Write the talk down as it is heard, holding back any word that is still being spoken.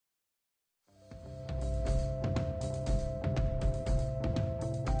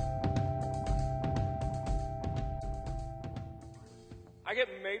I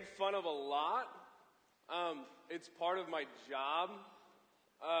get made fun of a lot. It's part of my job.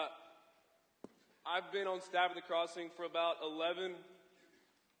 I've been on staff at the Crossing for about 11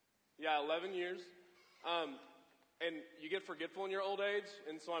 years. And you get forgetful in your old age,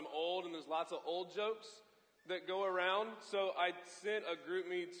 and so I'm old, and there's lots of old jokes that go around. So I sent a group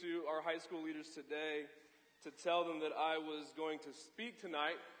me to our high school leaders today to tell them that I was going to speak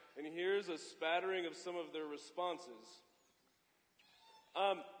tonight, and here's a spattering of some of their responses.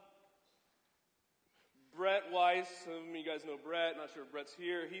 Brett Weiss, some of you guys know Brett, not sure if Brett's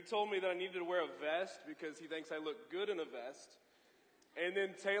here. He told me that I needed to wear a vest because he thinks I look good in a vest. And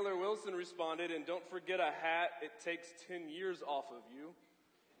then Taylor Wilson responded, and don't forget a hat, it takes 10 years off of you.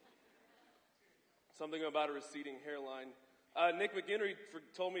 Something about a receding hairline. Nick McHenry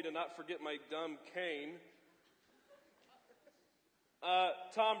told me to not forget my dumb cane.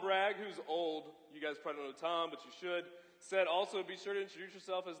 Tom Bragg, who's old, you guys probably don't know Tom, but you should, said also be sure to introduce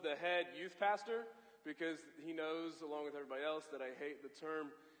yourself as the head youth pastor, because he knows, along with everybody else, that I hate the term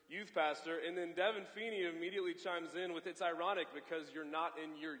youth pastor. And then Devin Feeney immediately chimes in with, it's ironic because you're not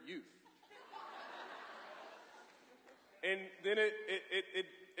in your youth. And then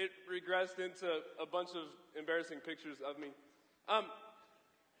it regressed into a bunch of embarrassing pictures of me.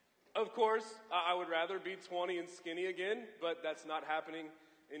 Of course, I would rather be 20 and skinny again, but that's not happening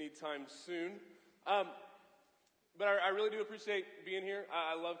anytime soon. But I really do appreciate being here.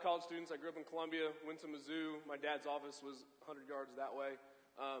 I love college students. I grew up in Columbia, went to Mizzou. My dad's office was 100 yards that way.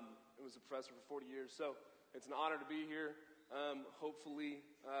 I was a professor for 40 years, so it's an honor to be here. Hopefully,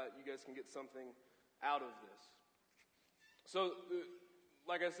 you guys can get something out of this. So,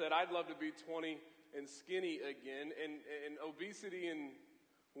 like I said, I'd love to be 20 and skinny again, and obesity and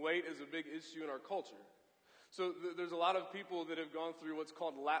weight is a big issue in our culture. So there's a lot of people that have gone through what's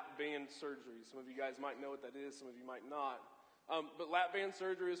called lap band surgery. Some of you guys might know what that is, some of you might not. But lap band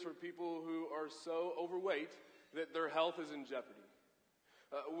surgery is for people who are so overweight that their health is in jeopardy.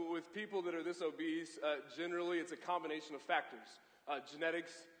 With people that are this obese, generally it's a combination of factors.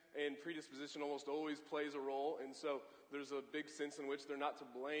 Genetics and predisposition almost always plays a role, and so there's a big sense in which they're not to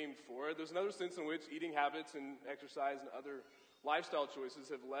blame for it. There's another sense in which eating habits and exercise and other lifestyle choices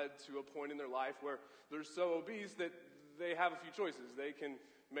have led to a point in their life where they're so obese that they have a few choices. They can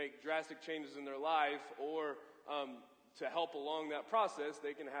make drastic changes in their life, or to help along that process,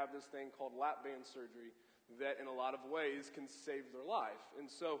 they can have this thing called lap band surgery that in a lot of ways can save their life. And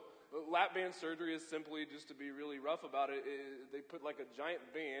so lap band surgery is simply, just to be really rough about it, they put like a giant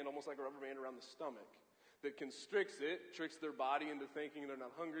band, almost like a rubber band around the stomach, that constricts it, tricks their body into thinking they're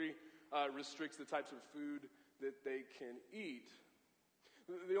not hungry, restricts the types of food that they can eat.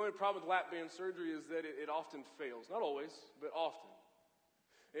 The only problem with lap band surgery is that it often fails. Not always, but often.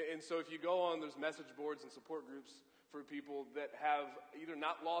 And so if you go on, there's message boards and support groups for people that have either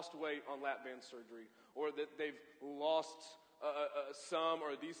not lost weight on lap band surgery, or that they've lost some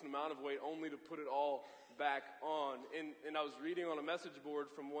or a decent amount of weight only to put it all back on. And I was reading on a message board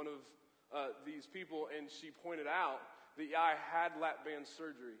from one of these people, and she pointed out that, yeah, I had lap band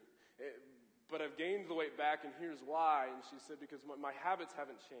surgery, but I've gained the weight back, and here's why. And she said, because my habits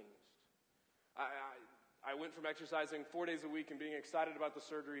haven't changed. I went from exercising 4 days a week and being excited about the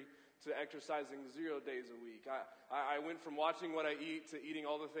surgery to exercising 0 days a week. I went from watching what I eat to eating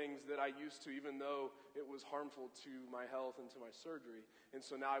all the things that I used to, even though it was harmful to my health and to my surgery. And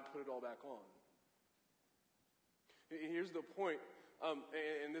so now I put it all back on. Here's the point,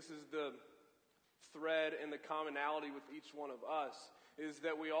 and this is the thread and the commonality with each one of us, is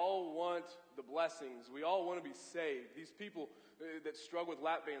that we all want the blessings. We all want to be saved. These people that struggle with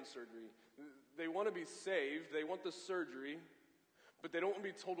lap band surgery, they want to be saved. They want the surgery, but they don't want to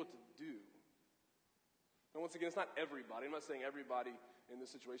be told what to do. And once again, it's not everybody. I'm not saying everybody in this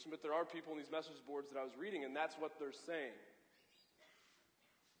situation, but there are people in these message boards that I was reading, and that's what they're saying.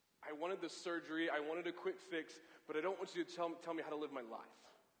 I wanted the surgery. I wanted a quick fix, but I don't want you to tell me how to live my life.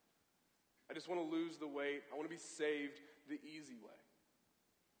 I just want to lose the weight. I want to be saved the easy way.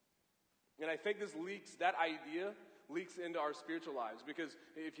 And I think that idea leaks into our spiritual lives, because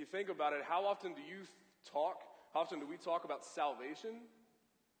if you think about it, how often do we talk about salvation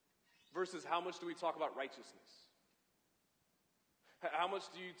versus how much do we talk about righteousness? How much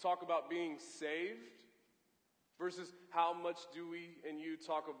do you talk about being saved versus how much do we and you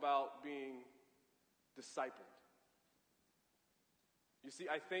talk about being discipled? You see,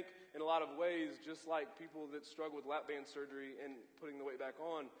 I think in a lot of ways, just like people that struggle with lap band surgery and putting the weight back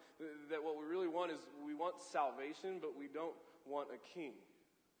on, that what we really want is we want salvation, but we don't want a king.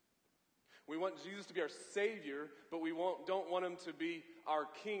 We want Jesus to be our Savior, but we don't want him to be our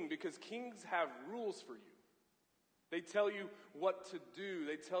king, because kings have rules for you. They tell you what to do.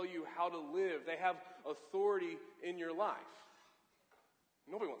 They tell you how to live. They have authority in your life.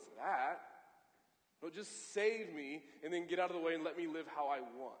 Nobody wants that. No, just save me and then get out of the way and let me live how I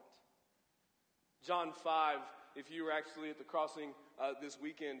want. John 5, if you were actually at the crossing this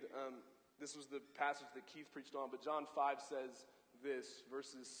weekend, this was the passage that Keith preached on, but John 5 says this,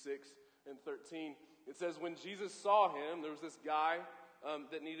 verses 6 and 13. It says, when Jesus saw him, there was this guy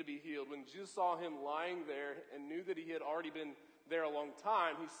that needed to be healed. When Jesus saw him lying there and knew that he had already been there a long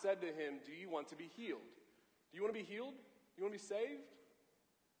time, he said to him, do you want to be healed? Do you want to be healed? Do you want to be saved?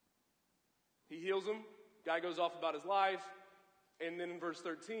 He heals him. Guy goes off about his life. And then in verse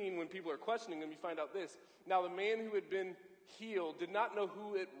 13, when people are questioning him, you find out this. Now the man who had been healed did not know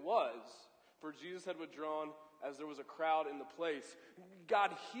who it was, for Jesus had withdrawn as there was a crowd in the place.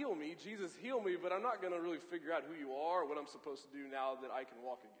 God, heal me. Jesus, heal me, but I'm not going to really figure out who you are or what I'm supposed to do now that I can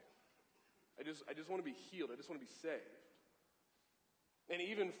walk again. I just want to be healed. I just want to be saved. And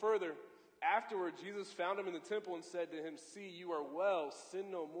even further, afterward, Jesus found him in the temple and said to him, see, you are well. Sin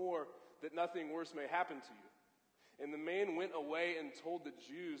no more, that nothing worse may happen to you. And the man went away and told the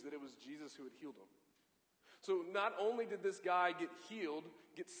Jews that it was Jesus who had healed him. So not only did this guy get healed,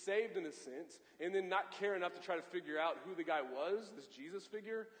 get saved in a sense, and then not care enough to try to figure out who the guy was, this Jesus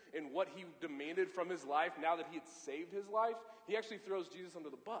figure, and what he demanded from his life now that he had saved his life, he actually throws Jesus under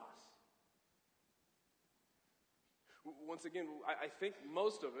the bus. Once again, I think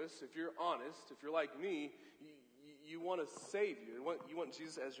most of us, if you're honest, if you're like me, you want a savior. You want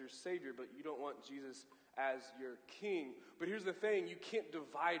Jesus as your savior, but you don't want Jesus as your king. But here's the thing, you can't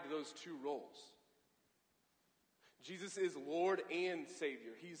divide those two roles. Jesus is Lord and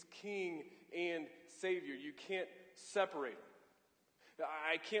Savior. He's King and Savior. You can't separate them.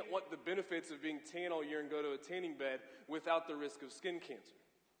 I can't want the benefits of being tan all year and go to a tanning bed without the risk of skin cancer.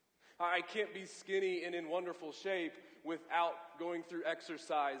 I can't be skinny and in wonderful shape without going through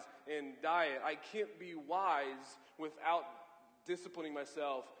exercise and diet. I can't be wise without disciplining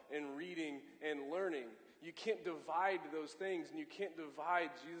myself and reading and learning. You can't divide those things, and you can't divide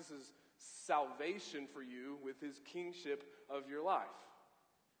Jesus' salvation for you with his kingship of your life.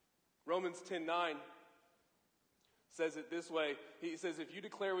 Romans 10:9 says it this way. He says, if you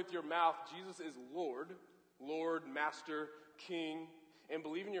declare with your mouth Jesus is Lord, Master, King, and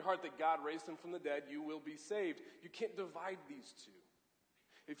believe in your heart that God raised him from the dead, you will be saved. You can't divide these two.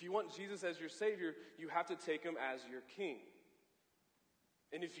 If you want Jesus as your Savior, you have to take him as your King.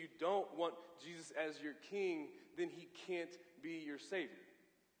 And if you don't want Jesus as your King, then he can't be your Savior.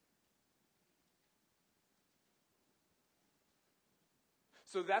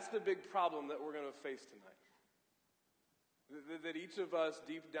 So that's the big problem that we're going to face tonight. That each of us,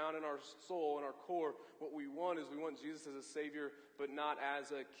 deep down in our soul, in our core, what we want is we want Jesus as a Savior, but not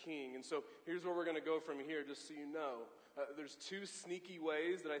as a King. And so here's where we're going to go from here, just so you know. There's two sneaky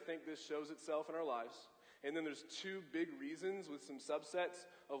ways that I think this shows itself in our lives. And then there's two big reasons with some subsets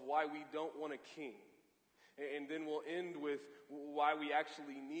of why we don't want a king. And then we'll end with why we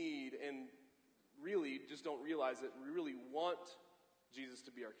actually need and really just don't realize that we really want Jesus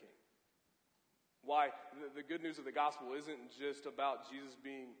to be our king. Why the good news of the gospel isn't just about Jesus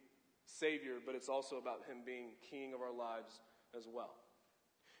being Savior, but it's also about him being King of our lives as well.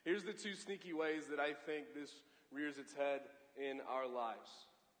 Here's the two sneaky ways that I think this rears its head in our lives.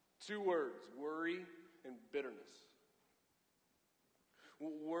 Two words, worry and bitterness.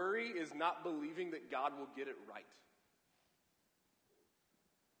 Worry is not believing that God will get it right.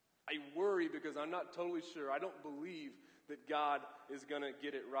 I worry because I'm not totally sure. I don't believe that God is going to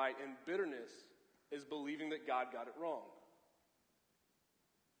get it right. And bitterness is believing that God got it wrong.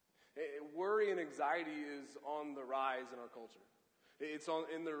 Worry and anxiety is on the rise in our culture. It's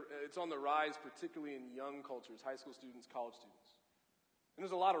on the rise, particularly in young cultures, high school students, college students. And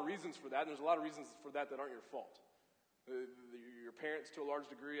there's a lot of reasons for that, and there's a lot of reasons for that aren't your fault. Your parents, to a large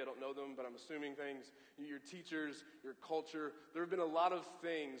degree, I don't know them, but I'm assuming things. Your teachers, your culture. There have been a lot of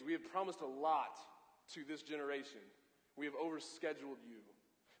things. We have promised a lot to this generation. We have overscheduled you.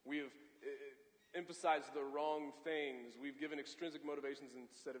 We have emphasized the wrong things. We've given extrinsic motivations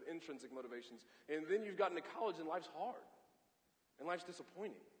instead of intrinsic motivations. And then you've gotten to college and life's hard. And life's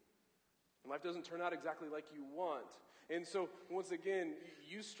disappointing. And life doesn't turn out exactly like you want. And so, once again,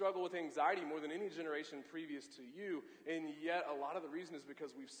 you struggle with anxiety more than any generation previous to you. And yet, a lot of the reason is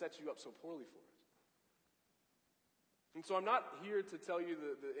because we've set you up so poorly for it. And so I'm not here to tell you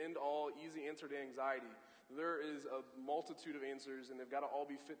the end-all easy answer to anxiety. There is a multitude of answers, and they've got to all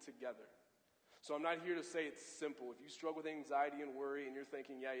be fit together. So I'm not here to say it's simple. If you struggle with anxiety and worry and you're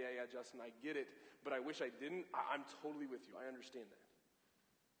thinking, yeah, Justin, I get it, but I wish I didn't, I'm totally with you. I understand that.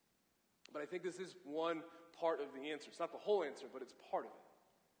 But I think this is one part of the answer. It's not the whole answer, but it's part of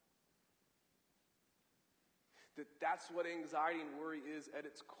it. That's what anxiety and worry is at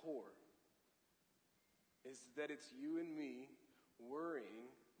its core. Is that it's you and me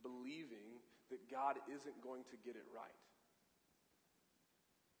worrying, believing that God isn't going to get it right.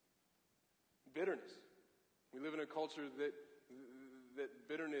 Bitterness. We live in a culture that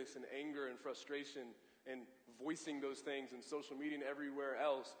bitterness and anger and frustration and voicing those things in social media and everywhere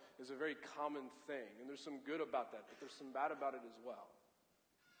else is a very common thing. And there's some good about that, but there's some bad about it as well.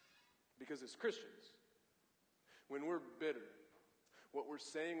 Because as Christians, when we're bitter, what we're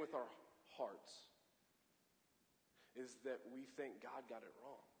saying with our hearts is that we think God got it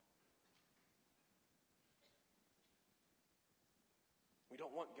wrong. We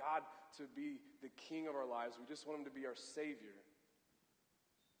don't want God to be the king of our lives. We just want him to be our Savior.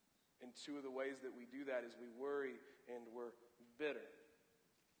 And two of the ways that we do that is we worry and we're bitter.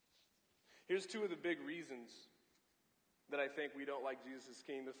 Here's two of the big reasons that I think we don't like Jesus as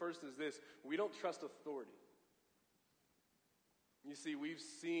king. The first is this: we don't trust authority. You see, we've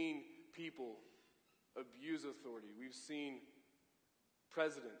seen people abuse authority. We've seen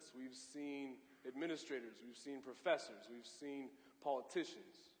presidents. We've seen administrators. We've seen professors. We've seen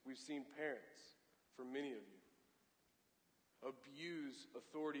politicians. We've seen parents, for many of you, abuse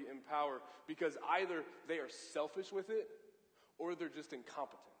authority and power because either they are selfish with it or they're just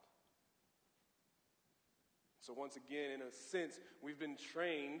incompetent. So once again, in a sense, we've been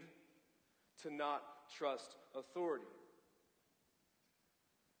trained to not trust authority.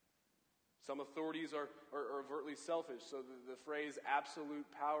 Some authorities are overtly selfish, so the phrase absolute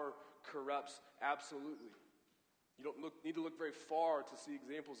power corrupts absolutely. You don't need to look very far to see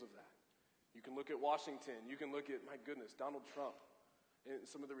examples of that. You can look at Washington. You can look at, my goodness, Donald Trump and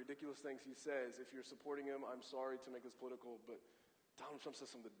some of the ridiculous things he says. If you're supporting him, I'm sorry to make this political, but Donald Trump says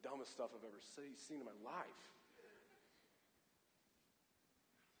some of the dumbest stuff I've ever seen in my life.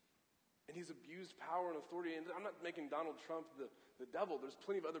 And he's abused power and authority. And I'm not making Donald Trump the devil. There's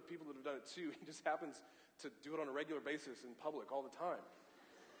plenty of other people that have done it too. He just happens to do it on a regular basis in public all the time.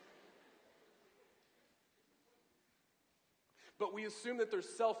 But we assume that they're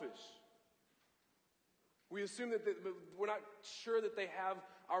selfish. We assume that we're not sure that they have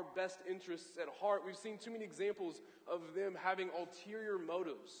our best interests at heart. We've seen too many examples of them having ulterior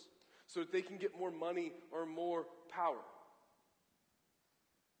motives so that they can get more money or more power.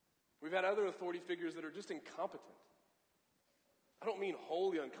 We've had other authority figures that are just incompetent. I don't mean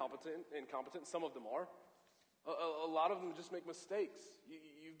wholly incompetent. Some of them are. A lot of them just make mistakes.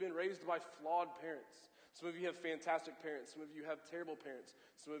 You've been raised by flawed parents. Some of you have fantastic parents. Some of you have terrible parents.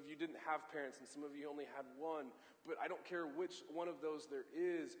 Some of you didn't have parents, and some of you only had one. But I don't care which one of those there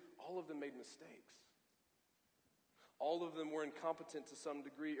is, all of them made mistakes. All of them were incompetent to some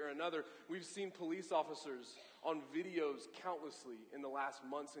degree or another. We've seen police officers on videos countlessly in the last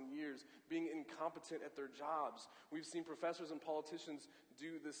months and years being incompetent at their jobs. We've seen professors and politicians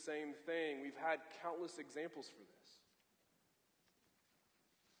do the same thing. We've had countless examples for this.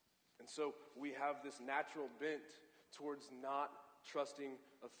 And so we have this natural bent towards not trusting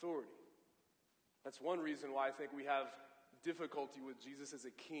authority. That's one reason why I think we have difficulty with Jesus as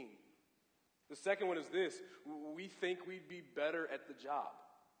a king. The second one is this: we think we'd be better at the job.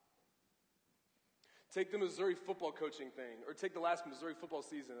 Take the Missouri football coaching thing, or take the last Missouri football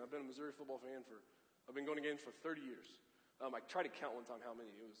season. I've been a Missouri football fan I've been going to games for 30 years. I tried to count one time how many.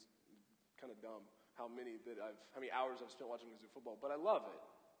 It was kind of dumb how many hours I've spent watching Missouri football, but I love it.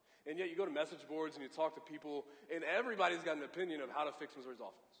 And yet you go to message boards and you talk to people, and everybody's got an opinion of how to fix Missouri's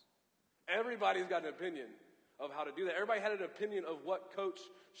offense. Everybody's got an opinion of how to do that. Everybody had an opinion of what coach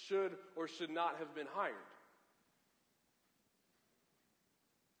should or should not have been hired.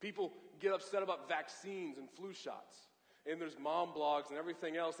 People get upset about vaccines and flu shots. And there's mom blogs and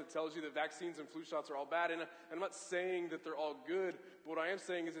everything else that tells you that vaccines and flu shots are all bad. And I'm not saying that they're all good, but what I am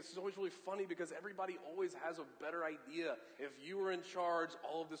saying is it's always really funny because everybody always has a better idea. If you were in charge,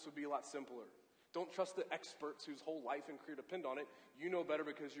 all of this would be a lot simpler. Don't trust the experts whose whole life and career depend on it. You know better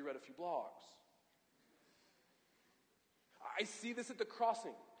because you read a few blogs. I see this at the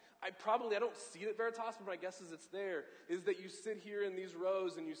Crossing. I don't see it at Veritas, but my guess is it's there, is that you sit here in these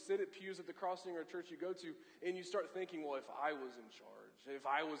rows and you sit at pews at the Crossing or a church you go to, and you start thinking, well, if I was in charge, if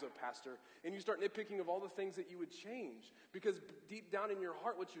I was a pastor, and you start nitpicking of all the things that you would change, because deep down in your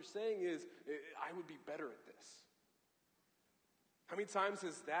heart, what you're saying is, I would be better at this. How many times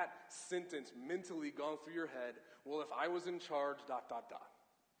has that sentence mentally gone through your head? Well, if I was in charge, ...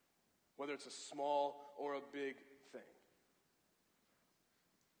 Whether it's a small or a big thing.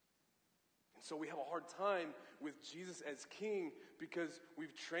 So we have a hard time with Jesus as king because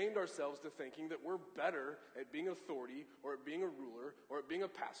we've trained ourselves to thinking that we're better at being authority or at being a ruler or at being a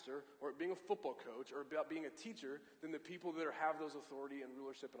pastor or at being a football coach or about being a teacher than the people that have those authority and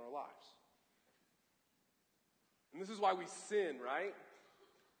rulership in our lives. And this is why we sin, right?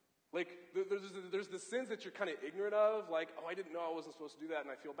 Like, there's the sins that you're kind of ignorant of, like, oh, I didn't know I wasn't supposed to do that, and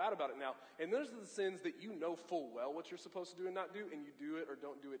I feel bad about it now. And there's the sins that you know full well what you're supposed to do and not do, and you do it or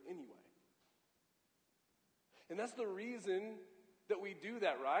don't do it anyway. And that's the reason that we do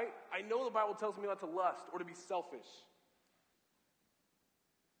that, right? I know the Bible tells me not to lust or to be selfish.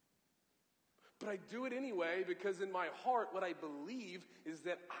 But I do it anyway because in my heart, what I believe is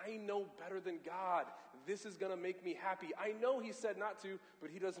that I know better than God. This is going to make me happy. I know he said not to, but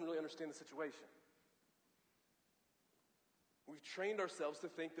he doesn't really understand the situation. We've trained ourselves to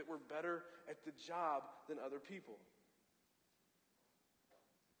think that we're better at the job than other people.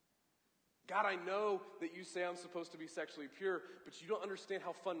 God, I know that you say I'm supposed to be sexually pure, but you don't understand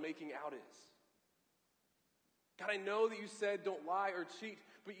how fun making out is. God, I know that you said don't lie or cheat,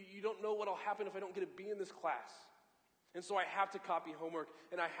 but you don't know what'll happen if I don't get a B in this class. And so I have to copy homework,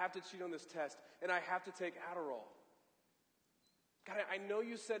 and I have to cheat on this test, and I have to take Adderall. God, I know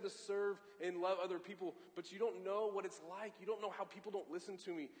you said to serve and love other people, but you don't know what it's like. You don't know how people don't listen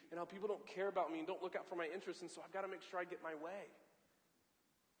to me, and how people don't care about me and don't look out for my interests, and so I've got to make sure I get my way.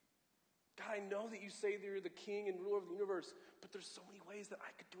 God, I know that you say that you're the king and ruler of the universe, but there's so many ways that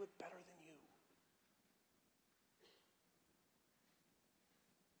I could do it better than you.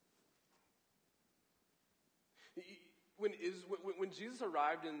 When Jesus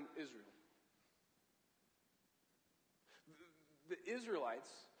arrived in Israel, the Israelites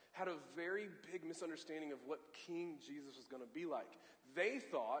had a very big misunderstanding of what King Jesus was going to be like. They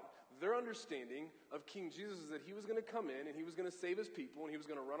thought their understanding of King Jesus is that he was going to come in and he was going to save his people and he was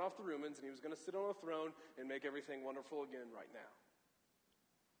going to run off the Romans and he was going to sit on a throne and make everything wonderful again right now.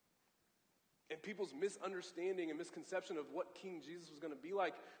 And people's misunderstanding and misconception of what King Jesus was going to be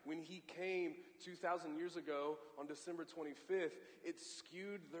like when he came 2,000 years ago on December 25th, it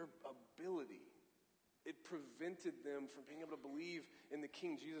skewed their ability. It prevented them from being able to believe in the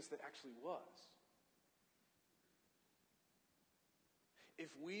King Jesus that actually was.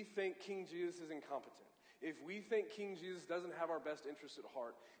 If we think King Jesus is incompetent, if we think King Jesus doesn't have our best interests at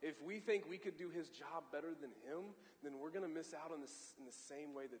heart, if we think we could do his job better than him, then we're going to miss out on this in the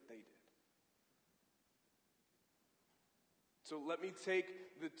same way that they did. So let me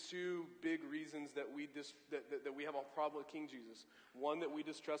take the two big reasons that we have a problem with King Jesus. One, that we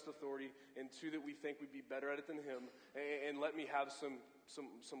distrust authority, and two, that we think we'd be better at it than him. And let me have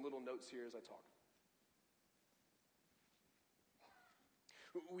some little notes here as I talk.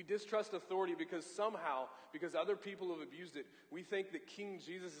 We distrust authority because other people have abused it, we think that King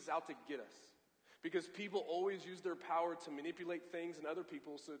Jesus is out to get us. Because people always use their power to manipulate things and other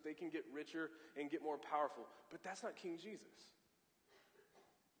people so that they can get richer and get more powerful. But that's not King Jesus.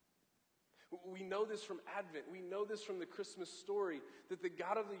 We know this from Advent. We know this from the Christmas story, that the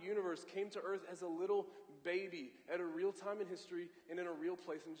God of the universe came to earth as a little baby at a real time in history and in a real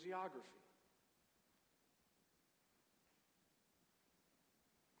place in geography.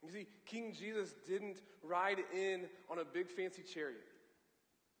 You see, King Jesus didn't ride in on a big fancy chariot.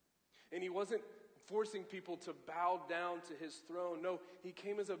 And he wasn't forcing people to bow down to his throne. No, he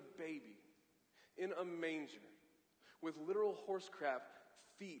came as a baby in a manger with literal horse crap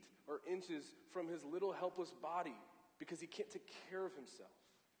feet or inches from his little helpless body because he can't take care of himself.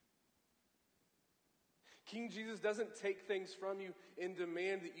 King Jesus doesn't take things from you and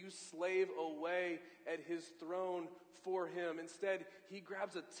demand that you slave away at his throne for him. Instead, he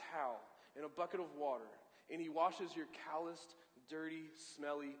grabs a towel and a bucket of water and he washes your calloused, dirty,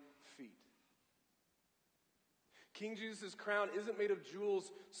 smelly feet. King Jesus' crown isn't made of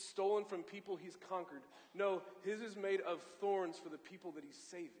jewels stolen from people he's conquered. No, his is made of thorns for the people that he's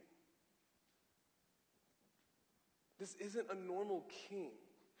saving. This isn't a normal king.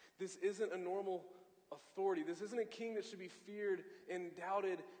 This isn't a normal authority. This isn't a king that should be feared and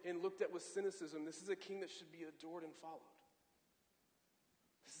doubted and looked at with cynicism. This is a king that should be adored and followed.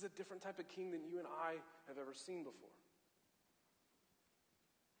 This is a different type of king than you and I have ever seen before.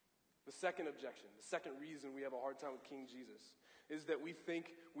 The second objection, the second reason we have a hard time with King Jesus is that we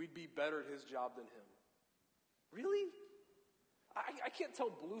think we'd be better at his job than him. Really? I can't tell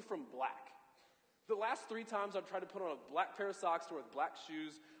blue from black. The last 3 times I've tried to put on a black pair of socks or with black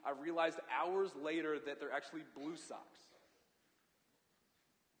shoes, I realized hours later that they're actually blue socks.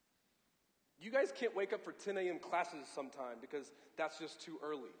 You guys can't wake up for 10 a.m. classes sometime because that's just too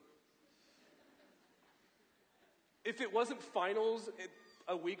early. If it wasn't finals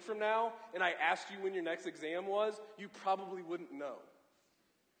a week from now and I asked you when your next exam was, you probably wouldn't know.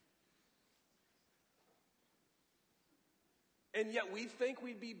 And yet we think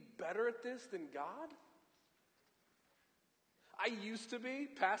we'd be better at this than God? I used to be,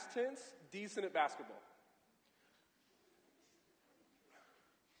 past tense, decent at basketball.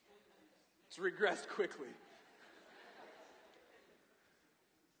 It's regressed quickly.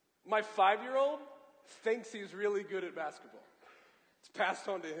 My 5-year-old thinks he's really good at basketball. It's passed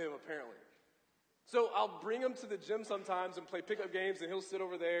on to him, apparently. So I'll bring him to the gym sometimes and play pickup games, and he'll sit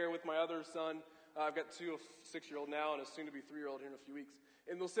over there with my other son. I've got two, a 6-year-old now and a soon-to-be 3-year-old here in a few weeks.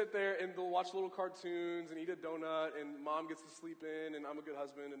 And they'll sit there and they'll watch little cartoons and eat a donut, and mom gets to sleep in, and I'm a good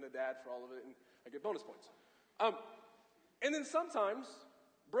husband and a dad for all of it, and I get bonus points. And then sometimes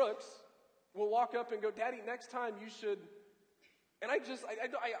Brooks will walk up and go, Daddy, next time you should... And I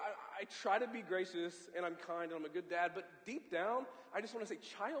try to be gracious, and I'm kind, and I'm a good dad, but deep down, I just want to say,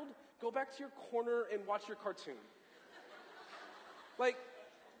 child, go back to your corner and watch your cartoon. Like,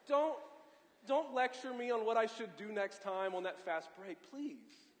 don't lecture me on what I should do next time on that fast break, please.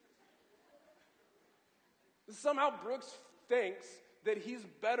 Somehow Brooks thinks that he's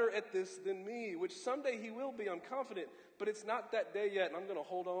better at this than me, which someday he will be, I'm confident, but it's not that day yet, and I'm going to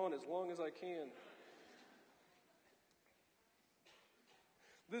hold on as long as I can.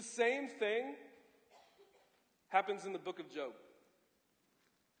 The same thing happens in the book of Job.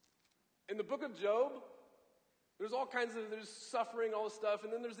 In the book of Job, there's there's suffering, all this stuff,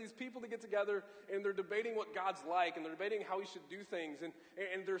 and then there's these people that get together, and they're debating what God's like, and they're debating how he should do things, and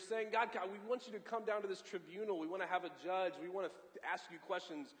they're saying, God, we want you to come down to this tribunal. We want to have a judge. We want to ask you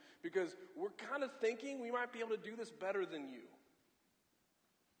questions, because we're kind of thinking we might be able to do this better than you.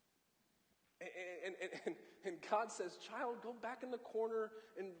 And God says, child, go back in the corner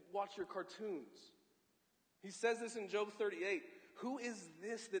and watch your cartoons. He says this in Job 38. Who is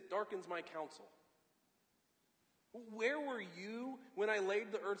this that darkens my counsel? Where were you when I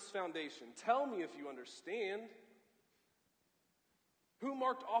laid the earth's foundation? Tell me if you understand. Who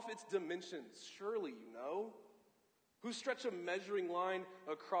marked off its dimensions? Surely you know. Who stretched a measuring line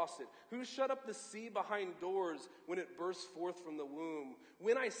across it? Who shut up the sea behind doors when it burst forth from the womb?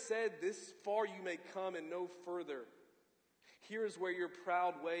 When I said, this far you may come and no further. Here is where your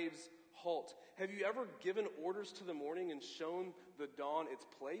proud waves halt. Have you ever given orders to the morning and shown the dawn its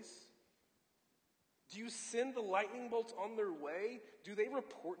place? Do you send the lightning bolts on their way? Do they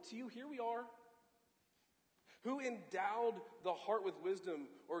report to you? Here we are. Who endowed the heart with wisdom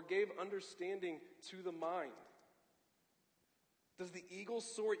or gave understanding to the mind? Does the eagle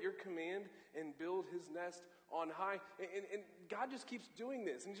soar at your command and build his nest on high? And God just keeps doing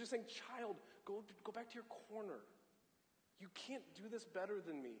this. And he's just saying, child, go back to your corner. You can't do this better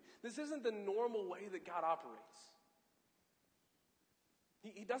than me. This isn't the normal way that God operates.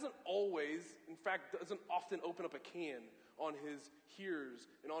 He doesn't always, in fact, doesn't often open up a can on his hearers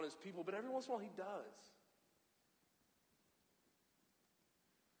and on his people, but every once in a while he does.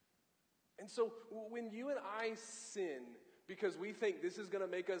 And so when you and I sin because we think this is going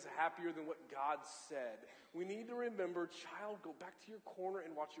to make us happier than what God said, we need to remember, child, go back to your corner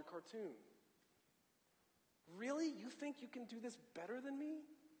and watch your cartoon. Really? You think you can do this better than me?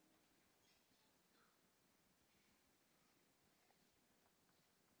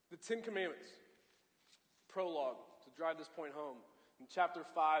 The Ten Commandments, prologue, to drive this point home. In chapter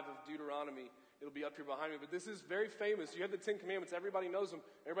 5 of Deuteronomy, it'll be up here behind me, but this is very famous. You have the Ten Commandments. Everybody knows them.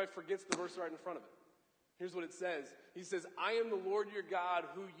 Everybody forgets the verse right in front of it. Here's what it says. He says, I am the Lord your God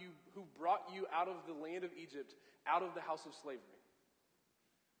who brought you out of the land of Egypt, out of the house of slavery.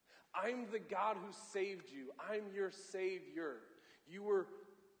 I'm the God who saved you. I'm your Savior. You were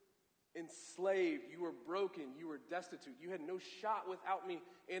enslaved. You were broken. You were destitute. You had no shot without me,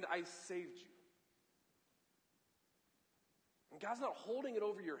 and I saved you. And God's not holding it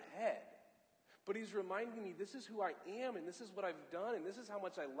over your head, but he's reminding me, this is who I am, and this is what I've done, and this is how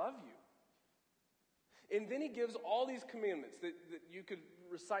much I love you. And then he gives all these commandments that you could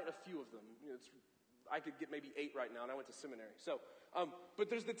recite a few of them. You know, I could get maybe 8 right now, and I went to seminary. So, but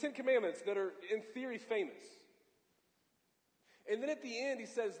there's the 10 commandments that are, in theory, famous. And then at the end, he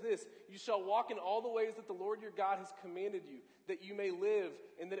says this, you shall walk in all the ways that the Lord your God has commanded you, that you may live,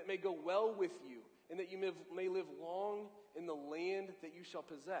 and that it may go well with you, and that you may live long in the land that you shall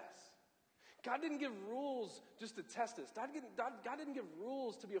possess. God didn't give rules just to test us. God didn't give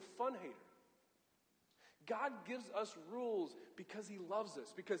rules to be a fun hater. God gives us rules because he loves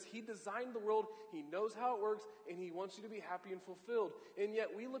us, because he designed the world, he knows how it works, and he wants you to be happy and fulfilled. And yet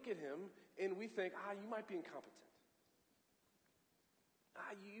we look at him and we think, you might be incompetent.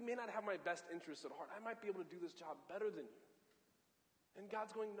 You may not have my best interests at heart. I might be able to do this job better than you. And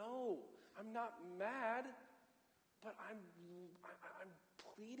God's going, no, I'm not mad, but I'm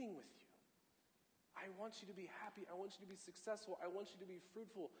pleading with you. I want you to be happy. I want you to be successful. I want you to be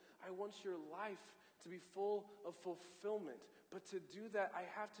fruitful. I want your life to be full of fulfillment. But to do that, I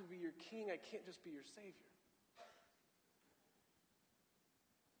have to be your king. I can't just be your savior.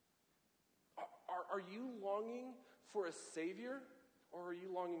 Are you longing for a savior, or are you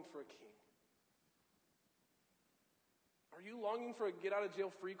longing for a king? Are you longing for a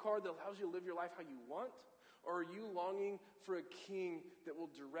get-out-of-jail-free card that allows you to live your life how you want? Or are you longing for a king that will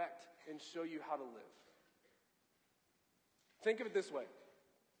direct and show you how to live? Think of it this way.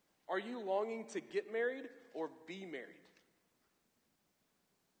 Are you longing to get married or be married?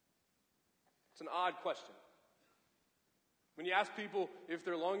 It's an odd question. When you ask people if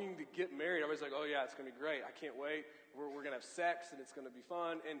they're longing to get married, everybody's like, oh yeah, it's going to be great. I can't wait. We're going to have sex and it's going to be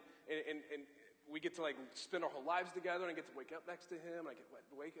fun. And we get to like spend our whole lives together, and I get to wake up next to him, and I get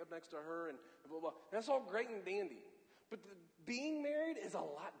to wake up next to her, and blah, blah, blah. And that's all great and dandy. But being married is a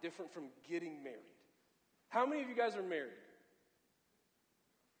lot different from getting married. How many of you guys are married?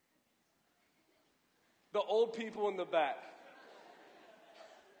 The old people in the back.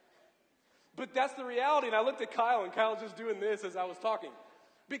 But that's the reality. And I looked at Kyle, and Kyle's just doing this as I was talking.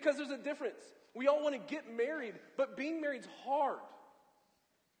 Because there's a difference. We all want to get married, but being married's hard.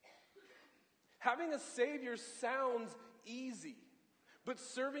 Having a savior sounds easy, but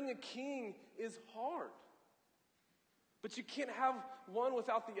serving a king is hard. But you can't have one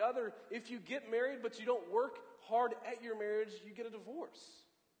without the other. If you get married but you don't work hard at your marriage, you get a divorce.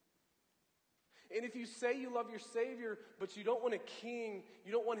 And if you say you love your savior but you don't want a king,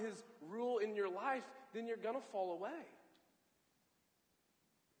 you don't want his rule in your life, then you're going to fall away.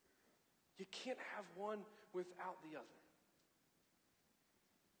 You can't have one without the other.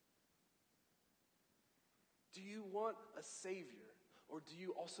 Do you want a savior, or do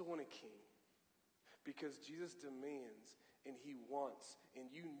you also want a king? Because Jesus demands, and he wants, and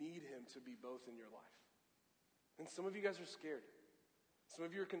you need him to be both in your life. And some of you guys are scared. Some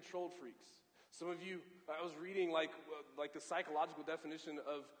of you are controlled freaks. Some of you, I was reading like the psychological definition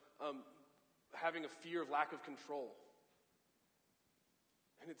of having a fear of lack of control.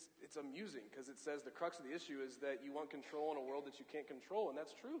 And it's amusing, because it says the crux of the issue is that you want control in a world that you can't control, and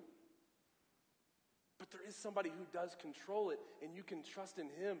that's true. But there is somebody who does control it, and you can trust in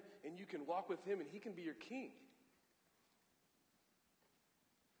him, and you can walk with him, and he can be your king.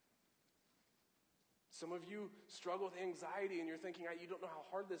 Some of you struggle with anxiety, and you're thinking, you don't know how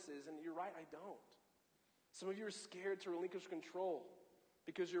hard this is, and you're right, I don't. Some of you are scared to relinquish control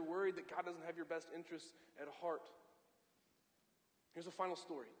because you're worried that God doesn't have your best interests at heart. Here's a final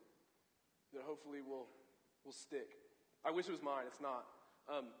story that hopefully will stick. I wish it was mine. It's not.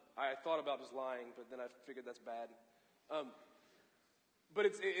 I thought about just lying, but then I figured that's bad. But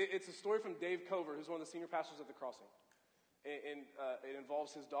it's a story from Dave Cover, who's one of the senior pastors at The Crossing. And it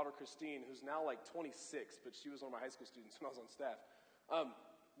involves his daughter, Christine, who's now like 26, but she was one of my high school students when I was on staff.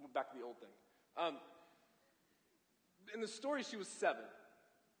 Back to the old thing. In the story, she was 7.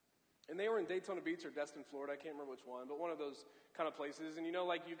 And they were in Daytona Beach or Destin, Florida. I can't remember which one, but one of those kind of places. And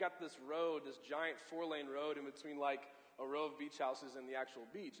you've got this road, this giant 4-lane road in between like a row of beach houses and the actual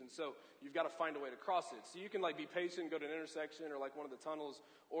beach. And so you've got to find a way to cross it. So you can like be patient and go to an intersection or like one of the tunnels,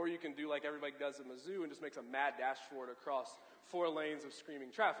 or you can do like everybody does at Mizzou and just makes a mad dash for it across 4 lanes of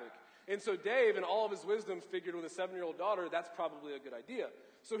screaming traffic. And so Dave, in all of his wisdom, figured with a 7-year-old daughter, that's probably a good idea.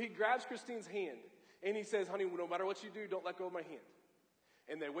 So he grabs Christine's hand and he says, honey, no matter what you do, don't let go of my hand.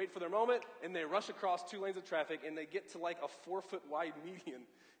 And they wait for their moment, and they rush across 2 lanes of traffic, and they get to like a 4-foot wide median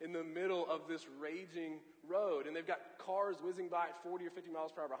in the middle of this raging road. And they've got cars whizzing by at 40 or 50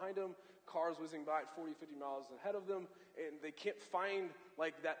 miles per hour behind them, cars whizzing by at 40, 50 miles ahead of them, and they can't find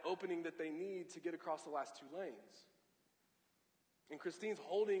like that opening that they need to get across the last 2 lanes. And Christine's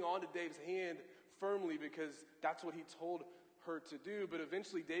holding on to Dave's hand firmly because that's what he told her to do, but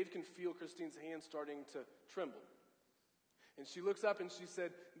eventually Dave can feel Christine's hand starting to tremble. And she looks up and she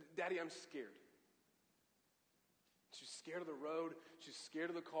said, Daddy, I'm scared. She's scared of the road. She's scared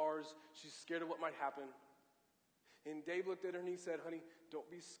of the cars. She's scared of what might happen. And Dave looked at her and he said, honey, don't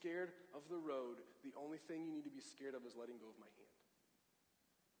be scared of the road. The only thing you need to be scared of is letting go of my hand.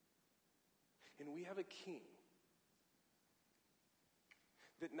 And we have a king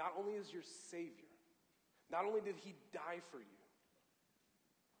that not only is your Savior, not only did he die for you,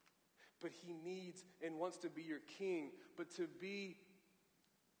 but he needs and wants to be your king. But to be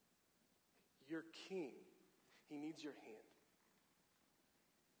your king, he needs your hand.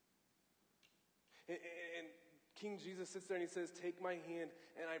 And King Jesus sits there and he says, take my hand,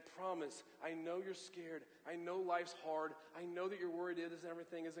 and I promise, I know you're scared. I know life's hard. I know that you're worried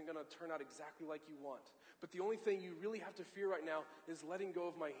everything isn't going to turn out exactly like you want. But the only thing you really have to fear right now is letting go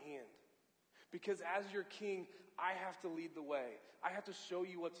of my hand. Because as your king, I have to lead the way. I have to show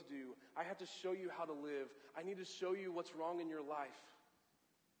you what to do. I have to show you how to live. I need to show you what's wrong in your life.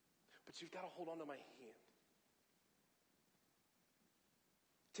 But you've got to hold on to my hand.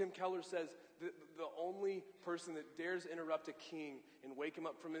 Tim Keller says the only person that dares interrupt a king and wake him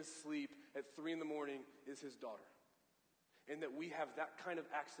up from his sleep at 3 a.m. is his daughter. And that we have that kind of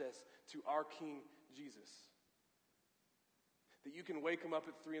access to our King Jesus. That you can wake him up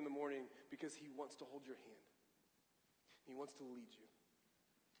at 3 a.m. because he wants to hold your hand. He wants to lead you.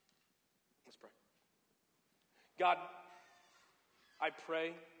 Let's pray. God, I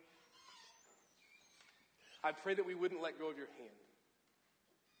pray that we wouldn't let go of your hand.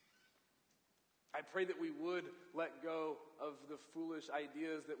 I pray that we would let go of the foolish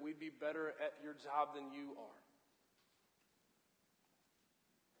ideas that we'd be better at your job than you are.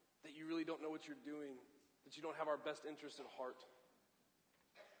 That you really don't know what you're doing, that you don't have our best interest at heart.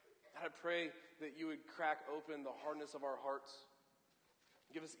 And I pray that you would crack open the hardness of our hearts,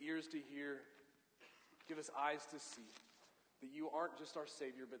 give us ears to hear, give us eyes to see, that you aren't just our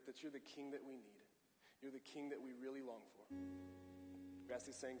Savior, but that you're the King that we need. You're the King that we really long for. We ask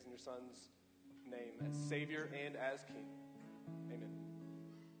these things in your Son's name as Savior and as King. Amen.